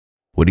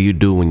What do you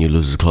do when you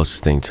lose the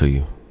closest thing to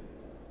you?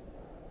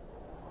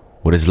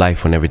 What is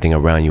life when everything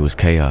around you is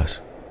chaos?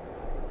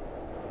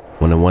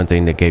 When the one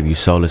thing that gave you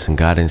solace and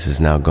guidance is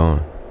now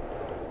gone?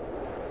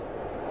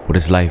 What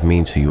does life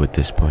mean to you at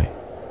this point?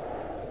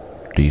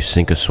 Do you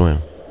sink or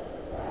swim?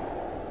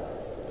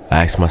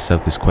 I ask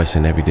myself this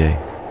question every day.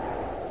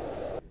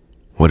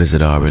 What does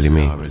it all really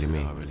mean?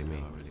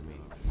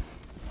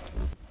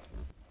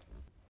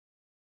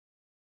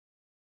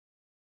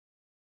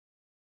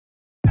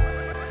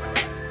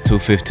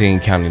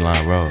 215 County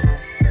Line Road,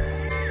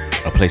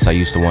 a place I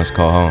used to once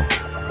call home.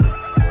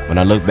 When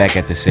I look back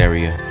at this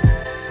area,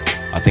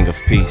 I think of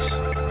peace,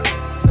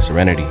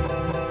 serenity,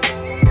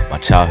 my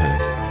childhood,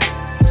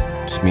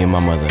 just me and my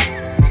mother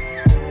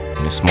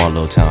in a small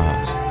little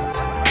townhouse.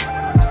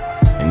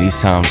 In these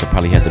times, I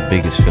probably had the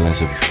biggest feelings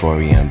of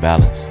euphoria and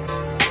balance.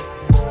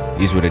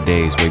 These were the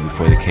days way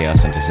before the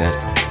chaos and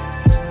disaster.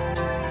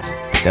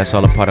 But that's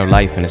all a part of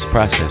life and its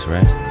process,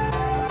 right?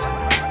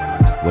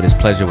 What is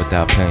pleasure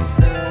without pain?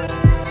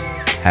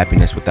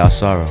 Happiness without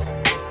sorrow?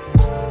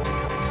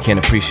 You can't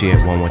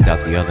appreciate one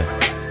without the other.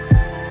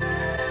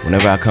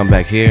 Whenever I come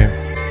back here,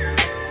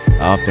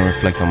 I often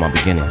reflect on my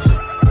beginnings.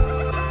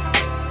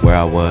 Where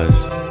I was,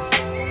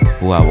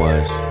 who I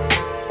was,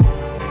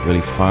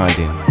 really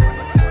finding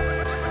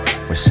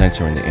or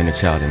centering the inner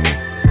child in me.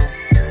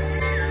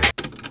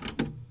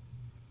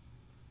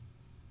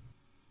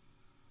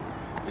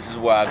 This is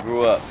where I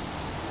grew up.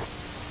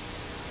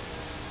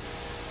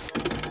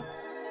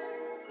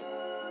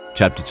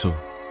 Chapter 2.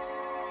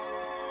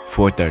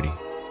 430.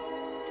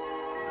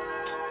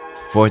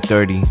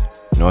 430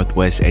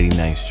 Northwest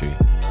 89th Street.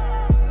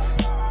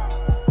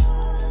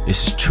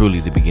 This is truly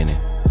the beginning.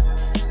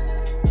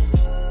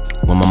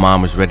 When my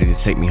mom was ready to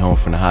take me home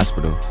from the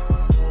hospital,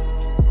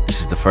 this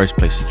is the first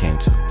place she came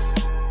to.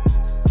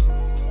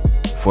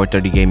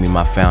 430 gave me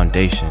my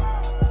foundation,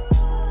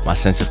 my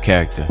sense of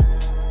character,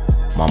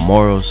 my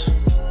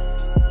morals,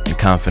 and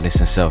confidence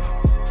in self.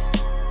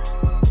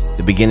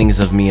 The beginnings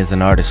of me as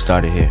an artist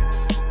started here.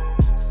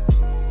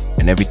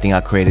 And everything I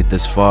created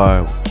thus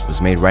far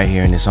was made right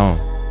here in this home.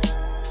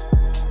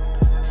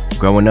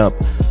 Growing up,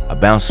 I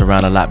bounced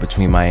around a lot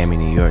between Miami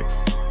and New York.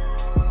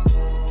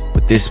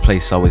 But this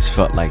place always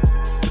felt like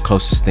the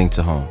closest thing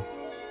to home.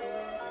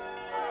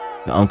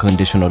 The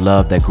unconditional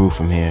love that grew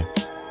from here.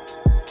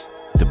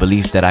 The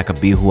belief that I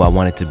could be who I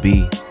wanted to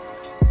be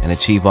and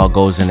achieve all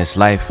goals in this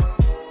life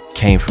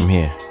came from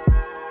here.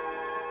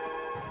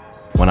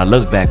 When I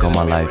look back on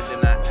my life,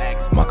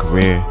 my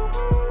career,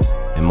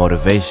 and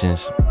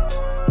motivations,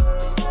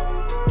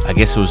 I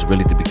guess it was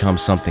really to become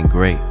something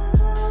great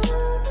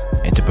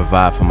and to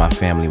provide for my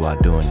family while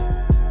doing it.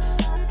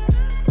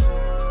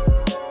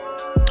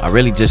 I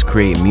really just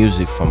create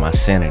music for my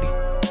sanity.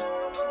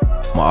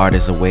 My art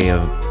is a way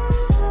of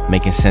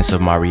making sense of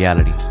my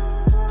reality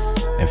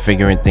and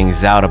figuring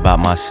things out about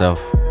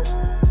myself,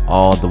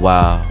 all the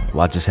while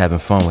just having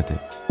fun with it.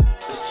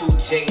 It's too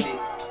jaded.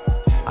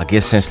 I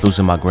guess since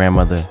losing my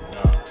grandmother,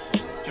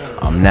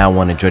 I'm now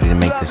one and ready to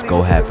make this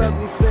go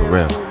happen for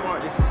real.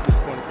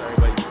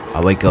 I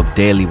wake up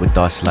daily with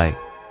thoughts like,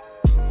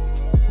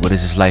 what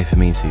does this life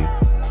mean to you?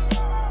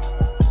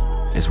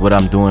 Is what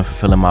I'm doing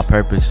fulfilling my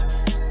purpose?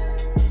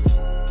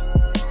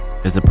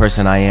 Is the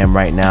person I am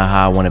right now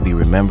how I want to be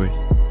remembered?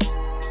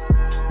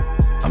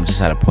 I'm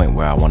just at a point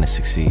where I want to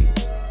succeed.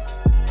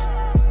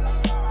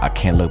 I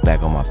can't look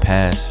back on my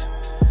past,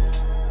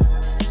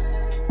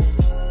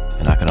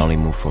 and I can only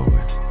move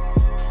forward.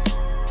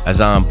 As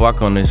I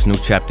embark on this new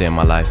chapter in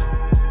my life,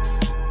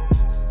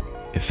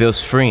 it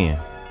feels freeing,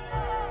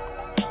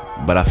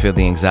 but I feel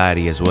the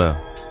anxiety as well.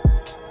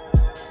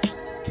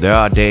 There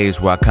are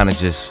days where I kind of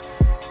just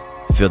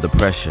feel the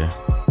pressure,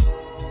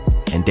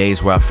 and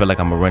days where I feel like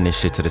I'm gonna run this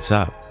shit to the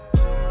top.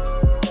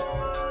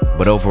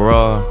 But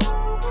overall,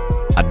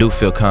 I do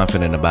feel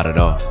confident about it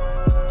all.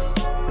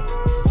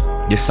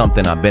 It's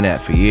something I've been at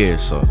for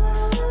years, so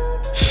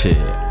shit,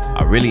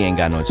 I really ain't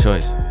got no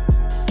choice.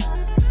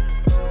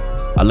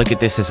 I look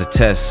at this as a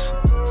test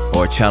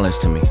or a challenge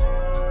to me,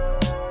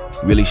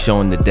 really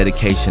showing the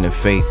dedication and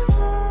faith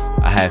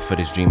I had for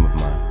this dream of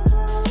mine.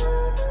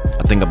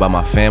 I think about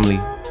my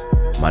family,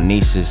 my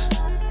nieces,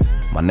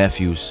 my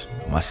nephews,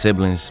 my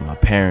siblings, my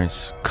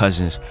parents,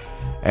 cousins,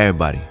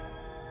 everybody,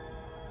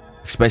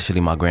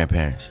 especially my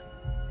grandparents.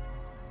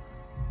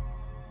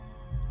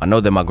 I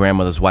know that my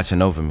grandmother's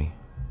watching over me.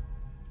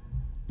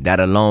 That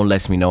alone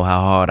lets me know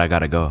how hard I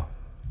gotta go.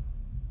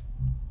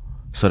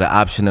 So the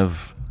option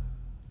of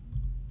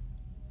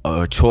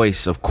or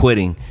choice of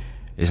quitting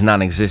is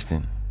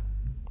non-existent.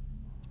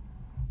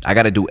 I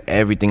gotta do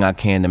everything I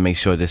can to make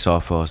sure this all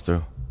falls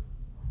through.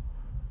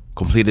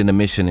 Completing the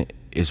mission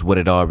is what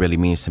it all really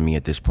means to me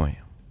at this point.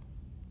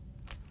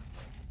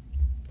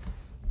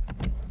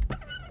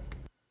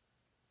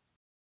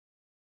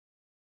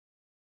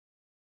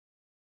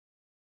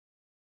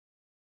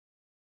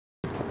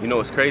 You know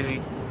what's crazy?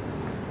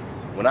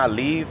 When I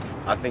leave,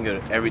 I think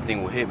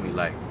everything will hit me.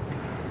 Like,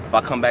 if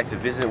I come back to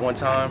visit one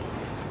time,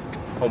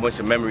 a whole bunch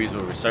of memories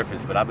will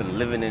resurface, but I've been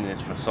living in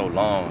this for so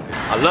long.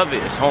 I love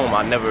it, it's home.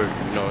 I never,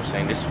 you know what I'm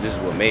saying, this is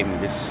what made me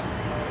this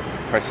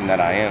person that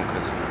I am,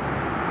 cause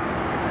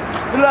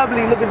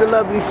look at the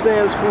lovely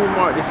Sam's Food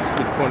Mart. This used to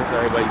be the corner so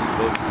everybody used to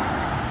go to.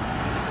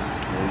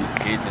 All these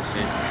kids and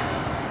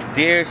shit.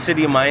 Dear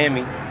City of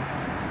Miami,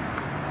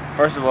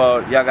 first of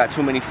all, y'all got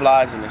too many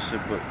flies in this shit,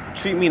 but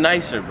treat me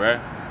nicer, bruh.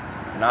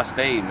 And I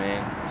stayed,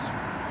 man.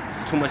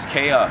 It's too much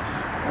chaos.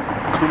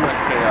 Too much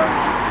chaos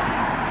in this city.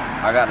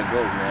 I gotta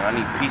go, man. I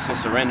need peace and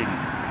serenity.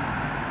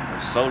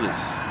 I'm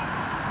soulless.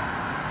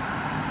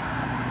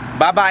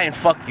 Bye-bye and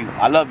fuck you.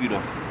 I love you,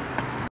 though.